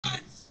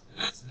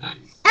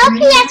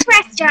LPS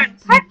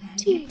restaurant, part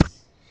 2.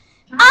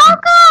 I'll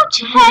go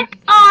check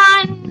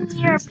on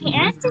your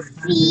parents to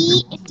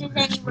see if there's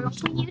any room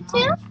for you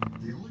two.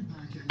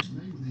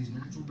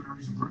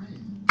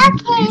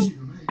 Okay.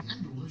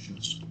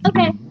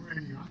 Okay.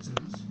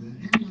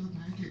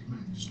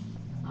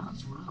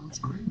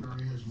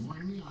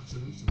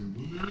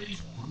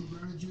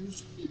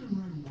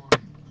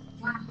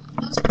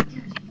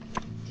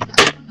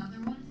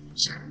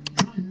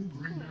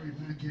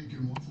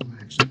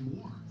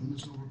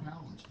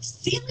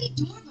 Silly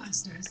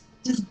doorbusters.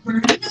 Does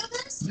Bernie know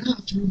this? Now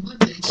through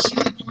Monday,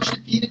 Sealy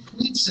porcelain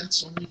queen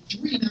sets only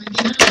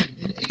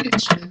 $3.99 and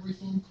 8-inch memory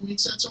foam queen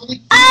sets only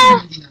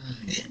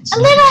 $4.99. A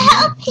little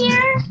help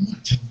here.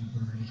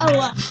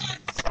 Oh,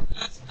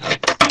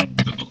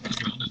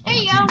 there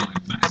you go.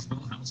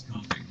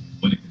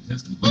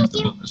 Thank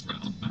you.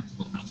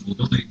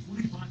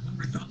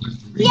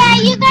 Yeah,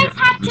 you guys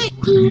have to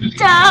eat,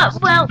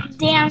 well,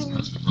 down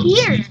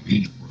here.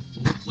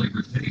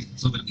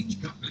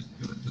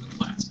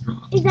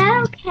 Is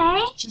that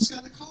okay? She's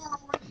got a car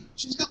already.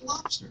 She's got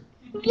lobster.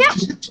 Yep.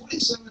 She's got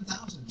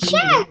 27,000.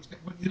 Sure.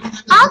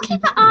 I'll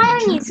keep an eye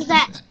on you so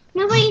that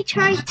nobody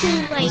tries to,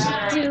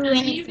 like, do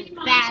anything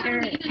bad or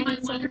anything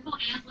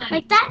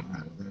like that.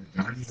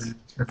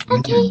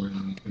 Okay.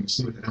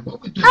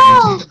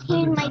 Oh,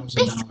 here's my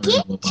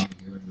biscuit.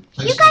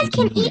 You guys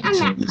can eat on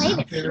that plate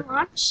if you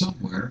want.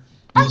 Somewhere.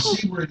 We'll Okay.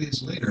 see where it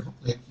is later.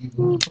 Hopefully, a few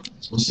more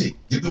fries. We'll see.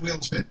 Give the wheel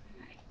a spin.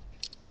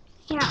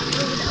 Here, I'll move it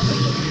over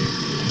here.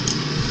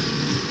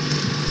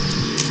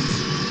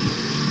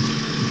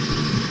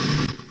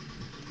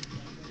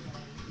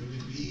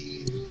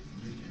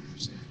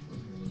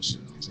 I'll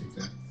take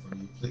that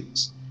from you,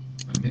 please.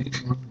 Okay,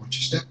 come on, watch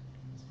your step.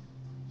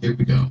 Here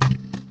we go.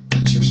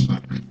 That's your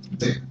spot right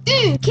there.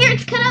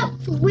 Carrots cut out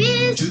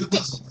with To the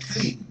puzzle.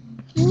 Hey.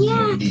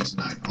 yeah. Hey,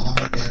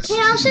 Hey,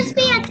 I'll just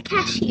be at the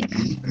cashier.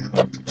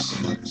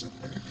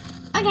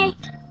 Okay.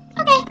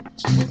 Okay.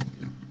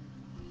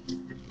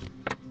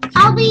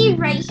 I'll be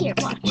right here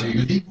Well, watching. you're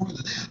gonna need more than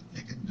that.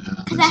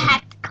 Because I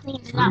have to clean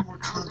it Three up. more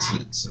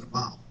consonants in a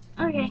vowel.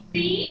 Okay.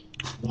 B,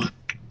 1,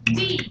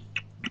 D,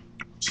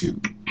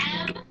 2,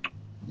 M,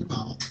 your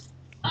vowel.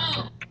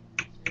 O.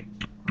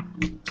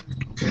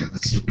 Okay,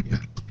 let's see what we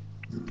got.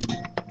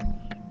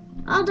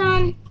 All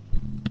done.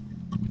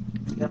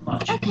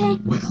 Okay.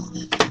 Well,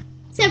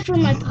 Except for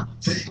my pop.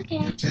 take Okay.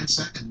 your 10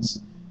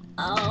 seconds.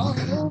 I'll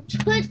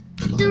put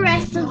the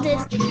rest of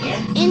this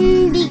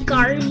in the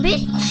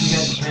garbage.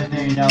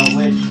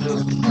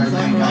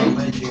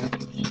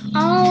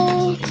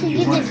 I'll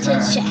give it to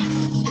the chef.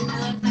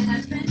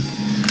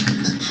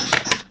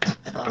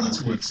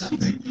 That's worth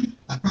something.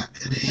 I thought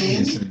an A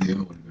instead of the O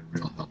would have been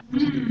real helpful.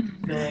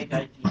 Big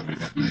idea. But we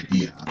got an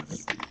idea out of it.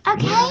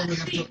 Okay. Well, we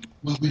have to.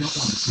 Well, we don't want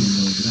to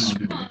see $1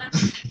 million now, do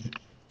we?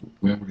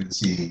 Well, we're going to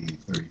see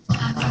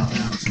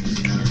 35,000.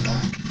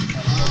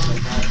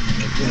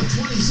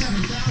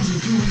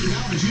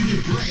 $27,200. You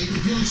did great.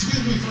 If you'll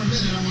excuse me for a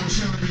minute, I want to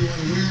show everyone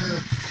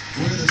where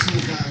this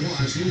little guy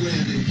was. You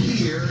landed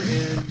here,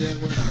 and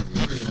where are we?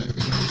 Right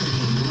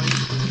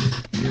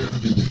here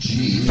under the G.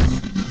 If I'm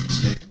not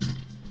mistaken.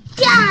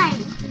 Done.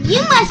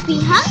 You must be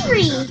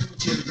hungry. You had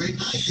a great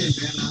night, Ben.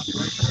 I'll be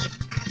right back.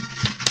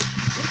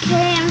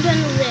 Okay, I'm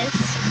done with this.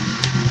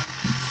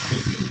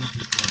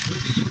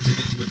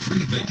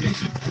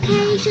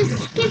 Okay,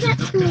 just give that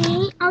to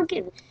me. I'll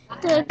give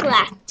the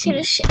glass to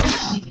the chef.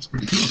 It's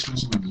pretty good,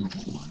 especially when you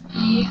roll one.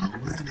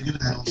 We're going to do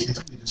that all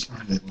season. We just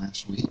started it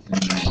last week,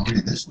 and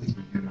already this week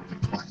we did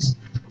it twice.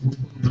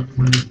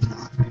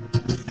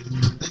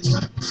 Next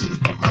time, see you.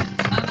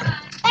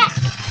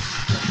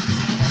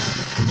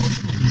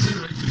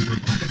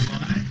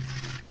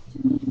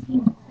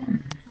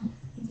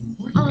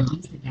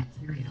 Use the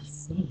bacteria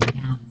stay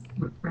down.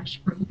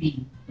 Refresh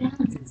protein.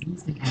 Balances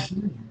yeast and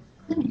bacteria.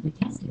 Clinically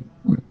tested.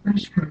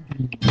 Refresh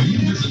protein. When you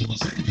visit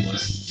Los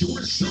Angeles,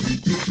 tour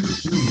Sony Pictures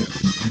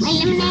Studios. My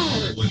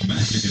lemonade. When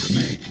magic is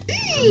made.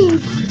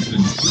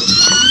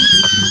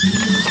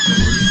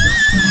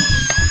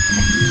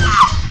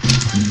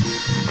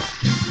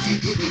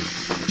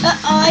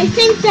 I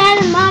think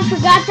Dad and Mom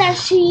forgot that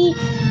she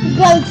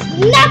goes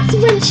nuts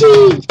when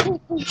she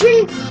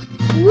drinks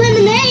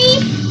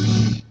lemonade.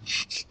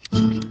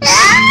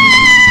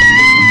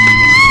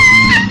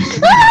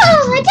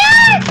 Oh my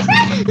God!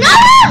 No!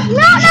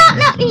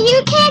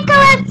 You can't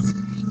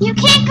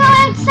go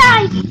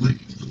outside.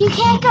 You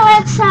can't go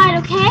outside,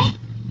 okay?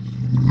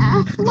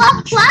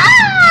 Well,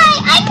 why?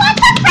 I want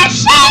the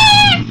fresh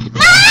air!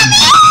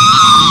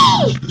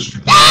 Mommy!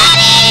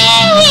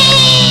 Daddy!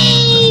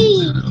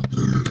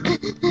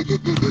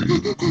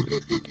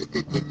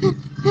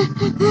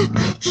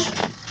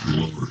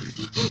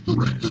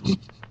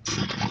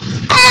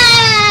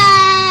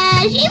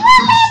 She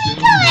won't let me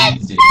go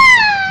outside!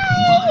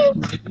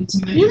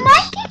 You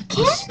might get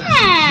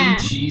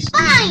kidnapped!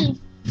 Fine!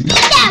 Go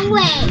that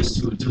way!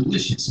 To a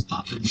delicious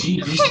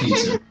Papagino's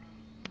pizza.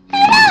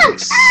 Hey, look!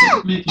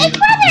 It's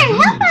brother!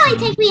 He'll probably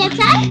take me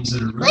outside!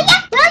 Look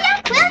out!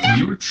 Will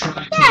you? Your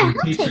tri-colored Yeah, I'll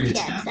take Patriots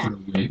that afro stuff.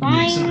 wig Fine,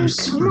 makes other come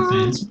super on.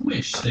 fans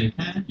wish they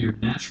had your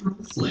natural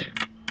flair.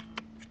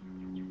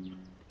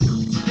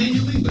 Hey,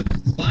 New England,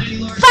 buy any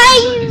large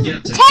pizza and get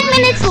up to 10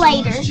 minutes extra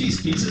large later.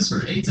 cheese pizzas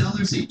for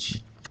 $8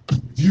 each. If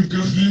you've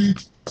got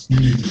names, you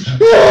need to have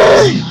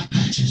hot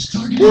patches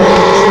starting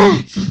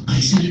from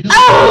icy to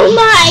Oh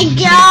my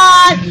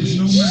god!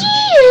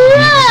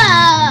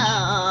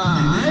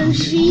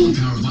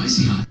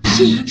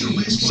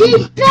 She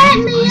bet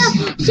me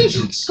up. She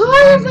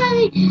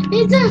horrified me.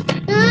 It's a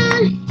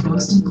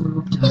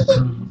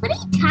BostonGlobe.com. what are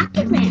you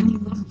talking about? You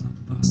love the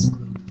Boston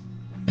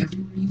Globe.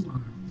 Everywhere you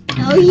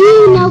are. Oh,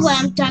 you know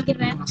what I'm talking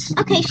about.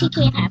 Okay, she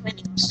can't have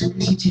any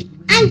lemonade.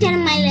 I'm done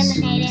with my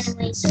lemonade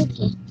anyway.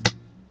 Okay.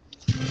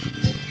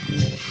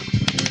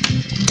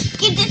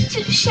 Give this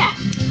to the chef.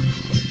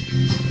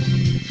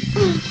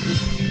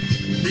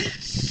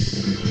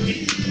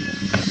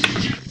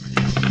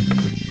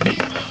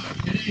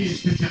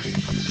 Today's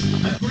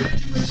contestant, a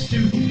graduate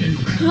student in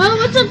Oh,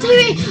 what's on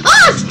TV?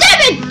 Oh, stop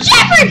it!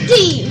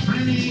 Jeopardy!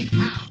 Franny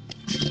Howe.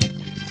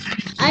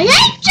 I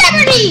hate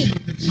Jeopardy!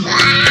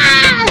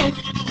 Ah!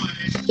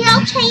 Here,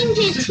 I'll change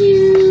it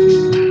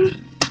to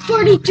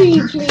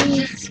 43,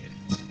 please.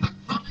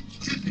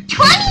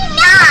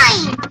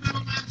 29!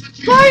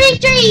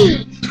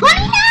 43!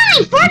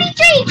 29!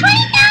 43!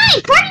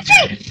 29!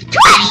 43!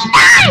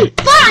 29!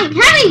 Fine,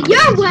 have it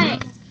your way!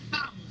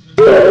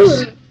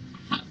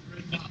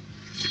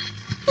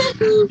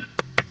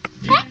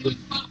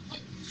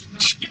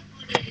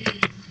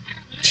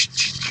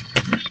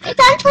 It's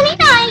on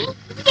 29!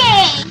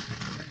 Yay!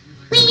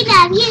 We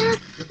love you!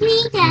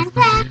 We love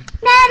that!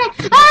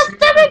 Oh,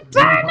 stop it,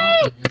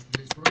 Bernie!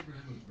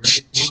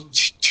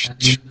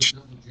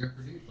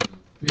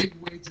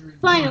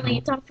 Finally,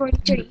 it's on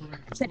 43.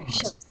 Better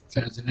show.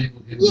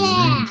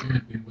 Yeah!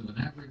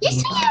 You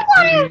said you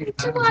wanted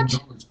to watch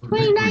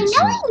 29.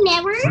 No, I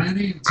never.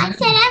 I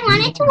said I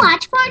wanted to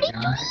watch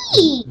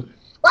 43.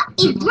 What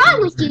is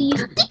wrong with you, you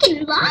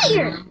stinking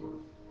liar?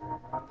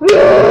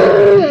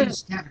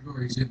 These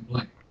categories in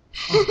play.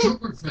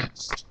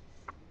 Oktoberfest,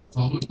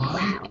 followed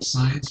by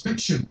science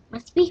fiction.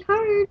 Must be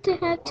hard to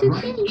have two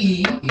Right things.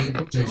 E in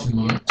quotation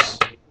marks.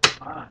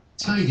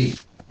 Tidy.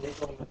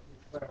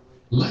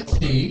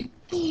 Lefty.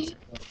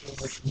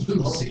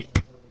 Lucy.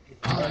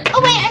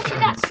 Oh wait, I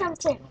forgot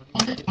something.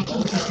 I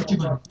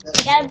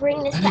gotta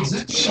bring this An back.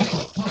 exemption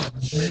for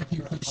pubs meant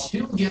you could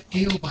still get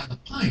ale by the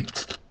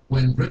pint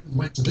when Britain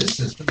went to this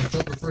system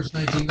October 1st,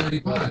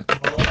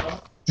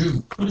 1995.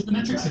 June. What is the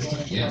metric system?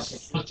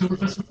 Yes.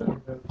 Oktoberfest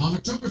report. On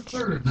October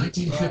 3rd,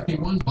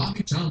 1951,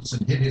 Bobby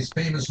Thompson hit his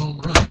famous home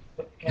run,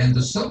 and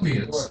the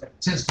Soviets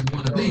tested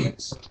one of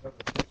these.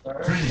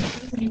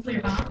 Franny.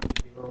 Nuclear bomb.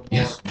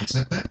 Yes,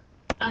 accept that.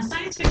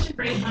 Science fiction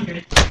for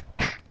 800.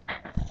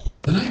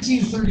 The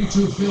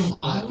 1932 film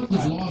Island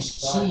of Lost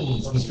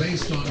Souls was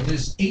based on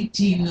this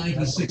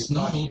 1896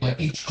 novel by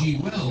H.G.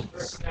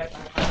 Wells.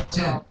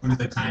 10. What is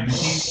the time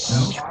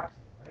machine?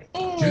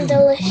 No?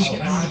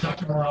 Delicious.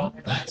 Dr. Moreau.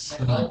 That's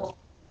the novel.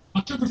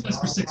 Oktoberfest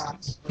for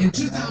 60s. In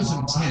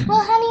 2010, Well,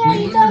 honey, are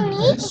we you done learned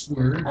meat? this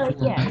word Oh,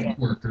 for yeah, bank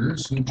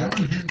workers who John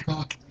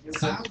Hancock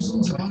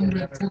thousands of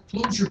unread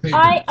foreclosure papers.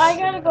 I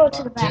gotta go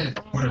to the bathroom.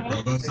 What are Okay?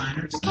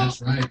 robo-signers?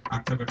 That's right.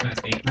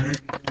 Oktoberfest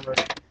 800.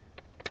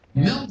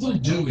 Melville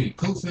Dewey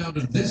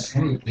co-founded this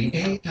group, the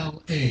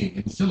ALA,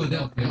 in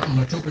Philadelphia on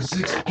October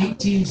 6,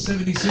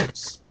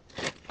 1876.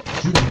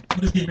 June.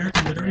 What is the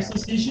American Literary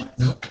Association?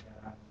 Nope.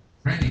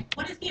 Franny.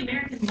 What is the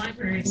American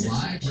Library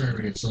Association?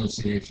 Library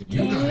Association.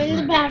 You I'm got in the it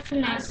right.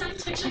 bathroom now.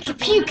 Science I fiction can for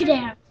puke it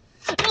 400. out.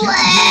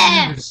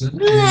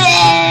 Anderson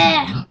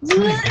and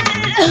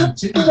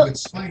continued with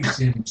Spice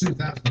in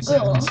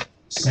 2007's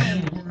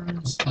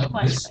Sandworms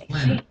of This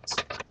Planet.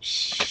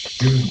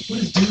 Doom. What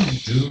is Doom?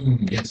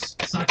 Doom, yes.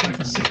 Sci-fi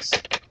for 6.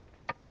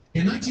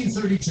 In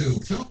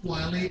 1932, Philip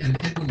Wiley and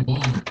Edwin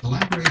Ballmer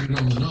collaborated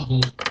on the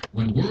novel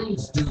When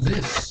Worlds Do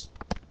This.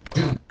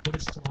 Doom. What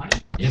is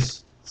Collide?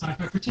 Yes.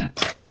 Sci-fi for 10.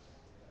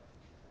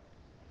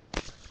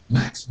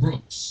 Max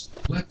Brooks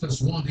left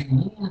us wanting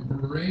more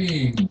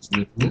brains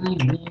with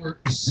World War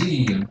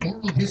Z, an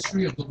oral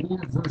history of the war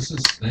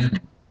versus them.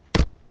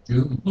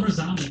 June. What are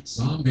zombies?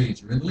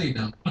 Zombies are in the lead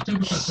now.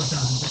 Oktoberfest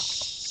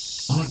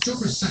 2006. On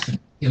October 2nd,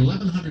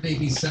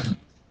 1187,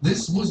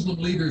 this Muslim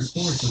leader's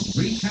forces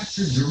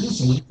recaptured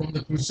Jerusalem from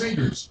the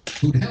Crusaders,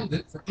 who'd held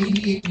it for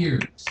 88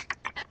 years.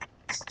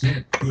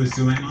 Ted. Who is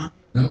Suleiman?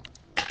 No.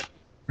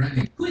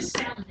 Franny. Who is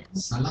Saladin?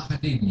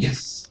 Salahuddin.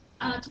 Yes.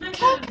 Okay,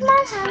 come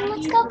on, hon,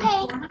 let's go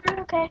pay.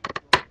 Okay.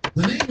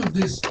 The name of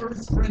this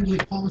earth-friendly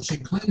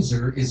polishing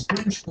cleanser is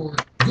French for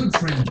good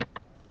friend.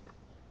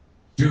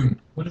 June.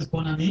 What is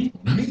Bon Ami?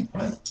 Nami?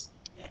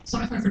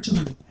 Sci-fi for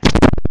 200.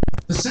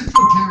 The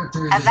central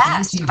character in the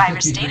Avast 1953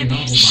 virus novel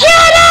database.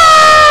 Shut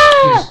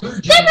up! is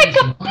third Stupid generation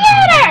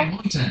computer! fireman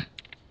Montag.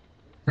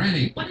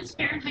 Franny. What is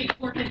Fahrenheit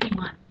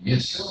 451?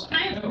 Yes. Can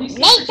I have Lucy for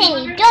Nathan,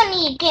 you 200? don't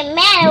need to get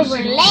mad over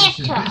Lucy Lawless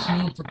is best laptop.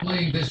 known for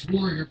playing this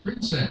warrior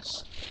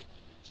princess.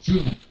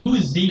 June. Who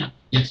is Xena?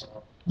 Yes.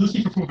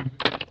 Lucy for 400.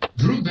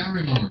 Drew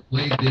Barrymore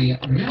played the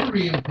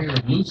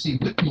memory-impaired Lucy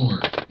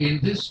Whitmore in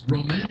this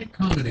romantic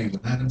comedy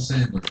with Adam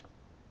Sandler.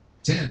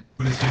 10.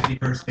 What is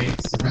 51st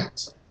Dates?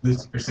 Correct.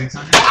 Lucy for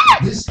 600?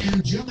 This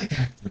angelic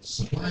actress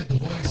supplied the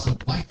voice of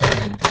Life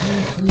in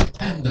Kung Fu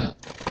Panda.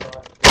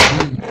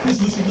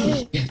 Who's Lucy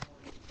Liu? Yeah.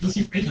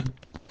 Lucy for 800.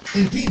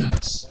 In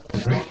Peanuts, the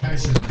great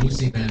passion of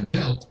Lucy Van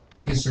Pelt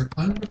is her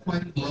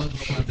unrequited love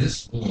for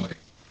this boy.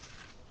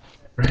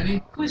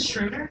 Franny? Who is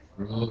Schroeder?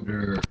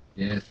 Schroeder.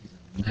 Yes, he's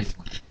a nice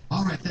one.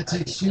 All right, that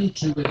takes you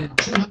to within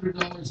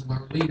 $200 of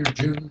our leader,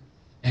 June,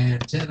 and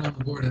 10 on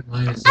the board at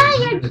minus.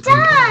 Oh, you're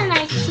done,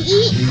 I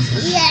see.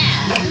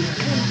 Yeah.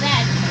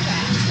 That's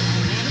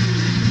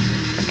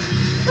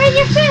Where's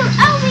your food?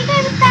 Oh, we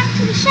gotta go back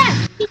to the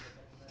chef.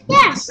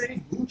 Yeah.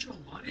 Say mucho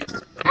money.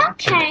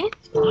 Okay.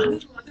 On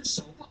the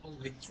sofa,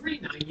 only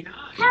 $3.99.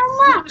 How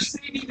much?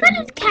 Go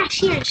to the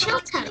cashier and she'll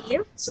tell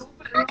you.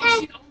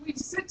 Okay.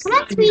 Come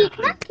on, sweetie.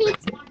 Come on,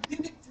 kids.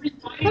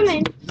 Come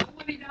in.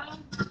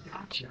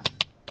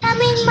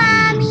 Coming,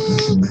 mommy.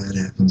 Something bad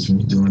happens when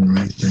you're doing the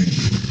right thing.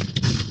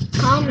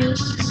 Call me. What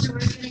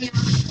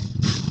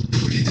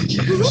do you think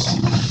you have?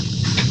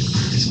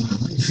 It's my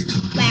life you're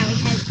talking Larry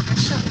has a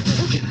crush on me.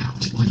 Get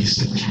out while you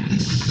still can. I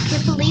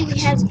can't believe he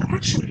has a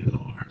crush on me.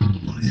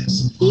 Want to have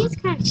some He fun? is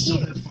kind of Still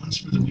cute. have funds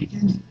for the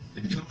weekend?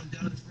 Then come on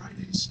down on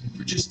Fridays. And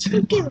for just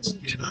Look at $10, him.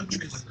 get an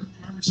entree like our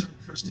Parmesan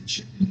crusted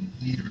chicken,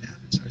 either an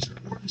appetizer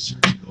or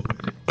dessert to go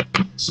with it.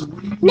 So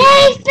what do you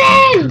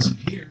Nathan! Because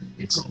here,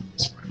 it's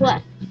always Friday.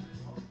 What?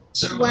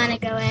 So, Wanna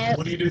go out?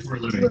 what do you do for a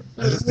living?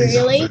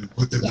 Really?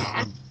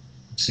 Yeah.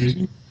 Excuse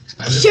me?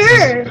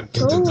 Sure,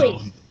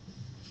 totally.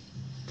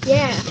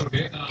 Yeah.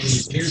 Okay,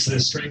 here's the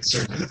strength I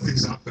circuit. lift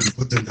things up and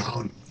put them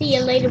down. See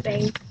you later,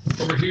 babe.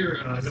 Over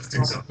here, lift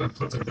things up and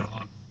put them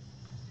down.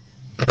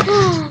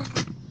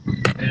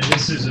 And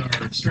this is our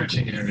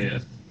stretching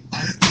area.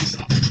 I lift things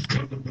up.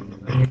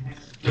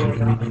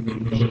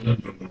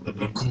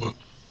 Cool.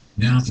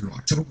 Now through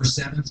October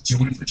 7th,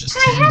 join for just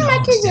Hi, how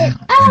much is it?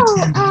 $10 Oh,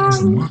 down and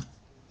 $10 a month.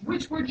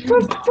 Which would you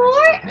For buy? 4,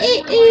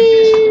 it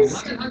is.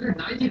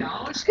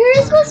 $1,190?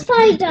 Hers was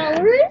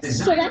 $5,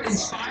 so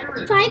that's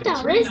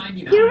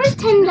 $5. Yours was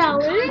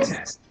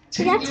 $10,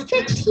 so that's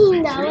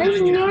 $15,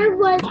 and yours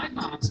was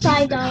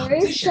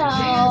 $5,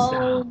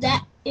 so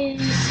that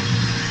is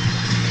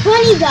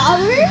 $20.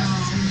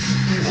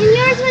 And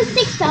yours was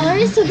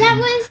 $6, so that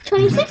was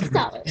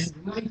 $26. And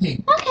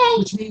writing, Okay,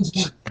 which means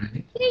what,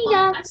 Franny? here you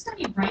Well, go. I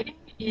studied writing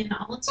in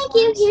all its Thank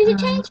you. forms. Here's your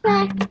change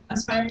back. I'm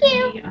aspiring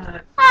Thank to be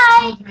a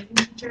Bye. writing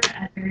teacher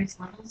at various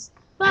levels.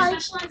 I Bye.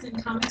 specialize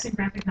in comics and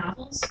graphic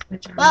novels,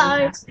 which are Bye.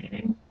 really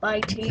fascinating. Bye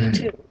to you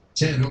too.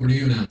 Ted, over to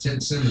you now.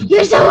 Ted Simmons.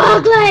 You're so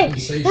ugly.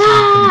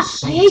 Ah,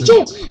 I hate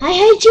you. I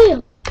hate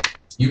you.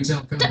 You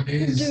tell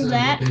companies do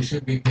that. what they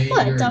should be paying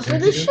What, their it's all for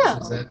the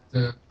executives? show. Is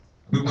that,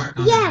 We work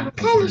on Yeah, the what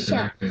kind of board show?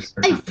 directors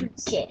for I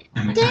companies, forget.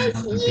 and we try to There's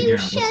help them you figure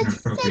out what's an should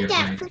appropriate say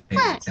that way for to pay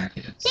fun.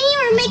 executives. Then you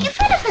were making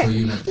fun of so her.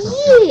 you have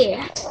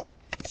Yeah.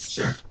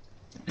 Sure.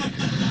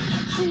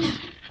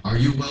 Are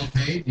you well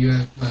paid? Do you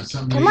have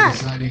somebody Come on.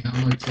 deciding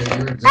how much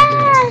your executive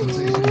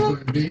compensation is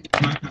going to be?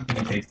 My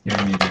company takes care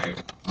of me very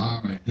well.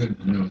 All right, good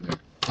to know that.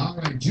 All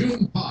right,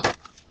 June Pop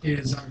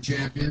is our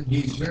champion.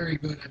 He's very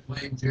good at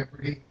playing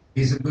Jeopardy.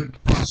 He's a good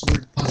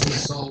crossword puzzle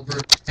solver,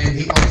 and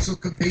he also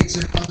competes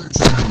in other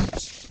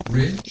tournaments.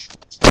 Rich?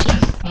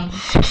 I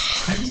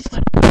just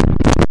like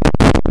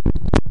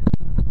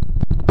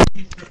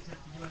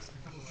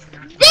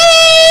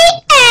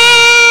The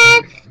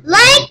end.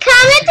 Like,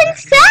 comment, and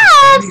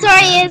sub.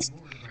 Sorry, it's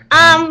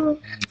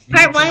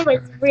part 1 was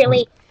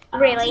really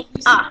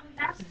long.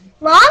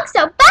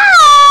 So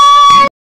bye.